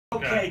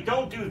Okay,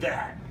 don't do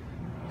that.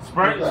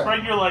 Spread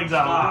your legs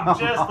out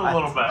just a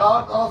little bit.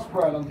 I'll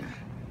spread them.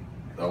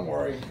 Don't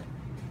worry.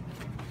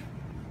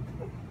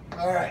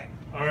 All right.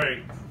 All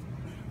right.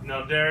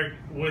 Now, Derek,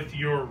 with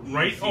your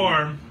right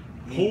arm,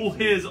 pull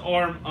his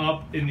arm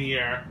up in the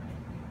air,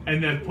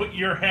 and then put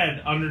your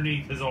head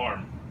underneath his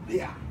arm.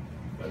 Yeah.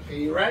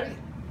 Okay, you ready?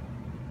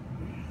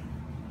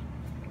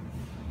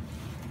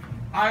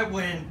 I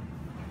win.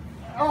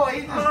 Oh,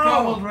 he just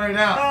crumbles right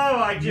out. Oh,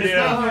 I just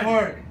doesn't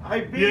work.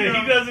 I beat him.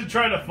 He doesn't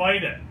try to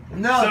fight it.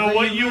 No. So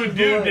what you would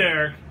do,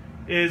 Derek,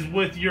 is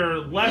with your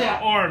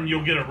left arm,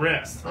 you'll get a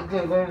wrist.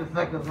 Okay, wait a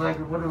second.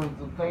 What was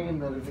the pain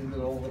that it is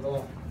over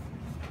there?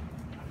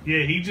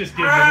 Yeah, he just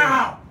gives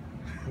Ow! it.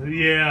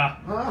 Yeah.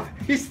 Huh?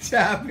 He's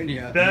tapping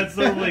you. That's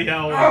only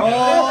how it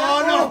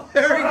Oh, no.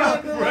 There we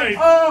go. Right.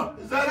 Oh,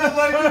 is that the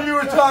leg that you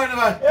were talking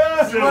about?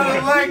 Yes. One of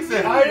the legs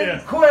in. I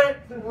didn't quit.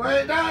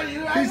 Wait,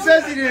 no, He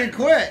says he didn't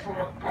quit.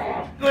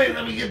 Wait,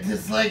 let me get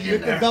this leg in Get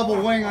the there.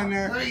 double wing on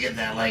there. Let me get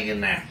that leg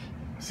in there.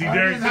 See,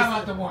 Derek, How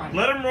about the one?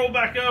 let him roll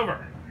back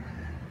over.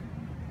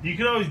 You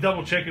can always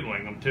double chicken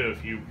wing him, too,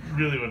 if you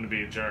really want to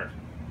be a jerk.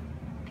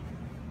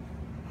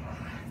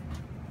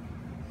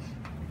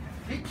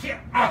 He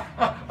can't.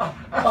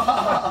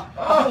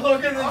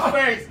 Look at his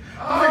face.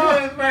 Look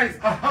at his face.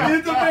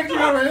 Get the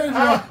picture over here,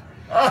 Joe.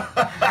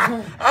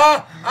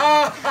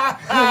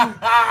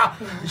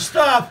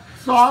 Stop.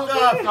 Stop.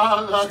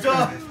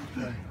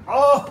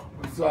 Oh,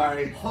 I'm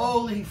sorry.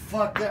 holy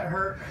fuck, that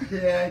hurt.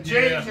 Yeah, it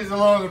changes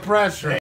along the pressure.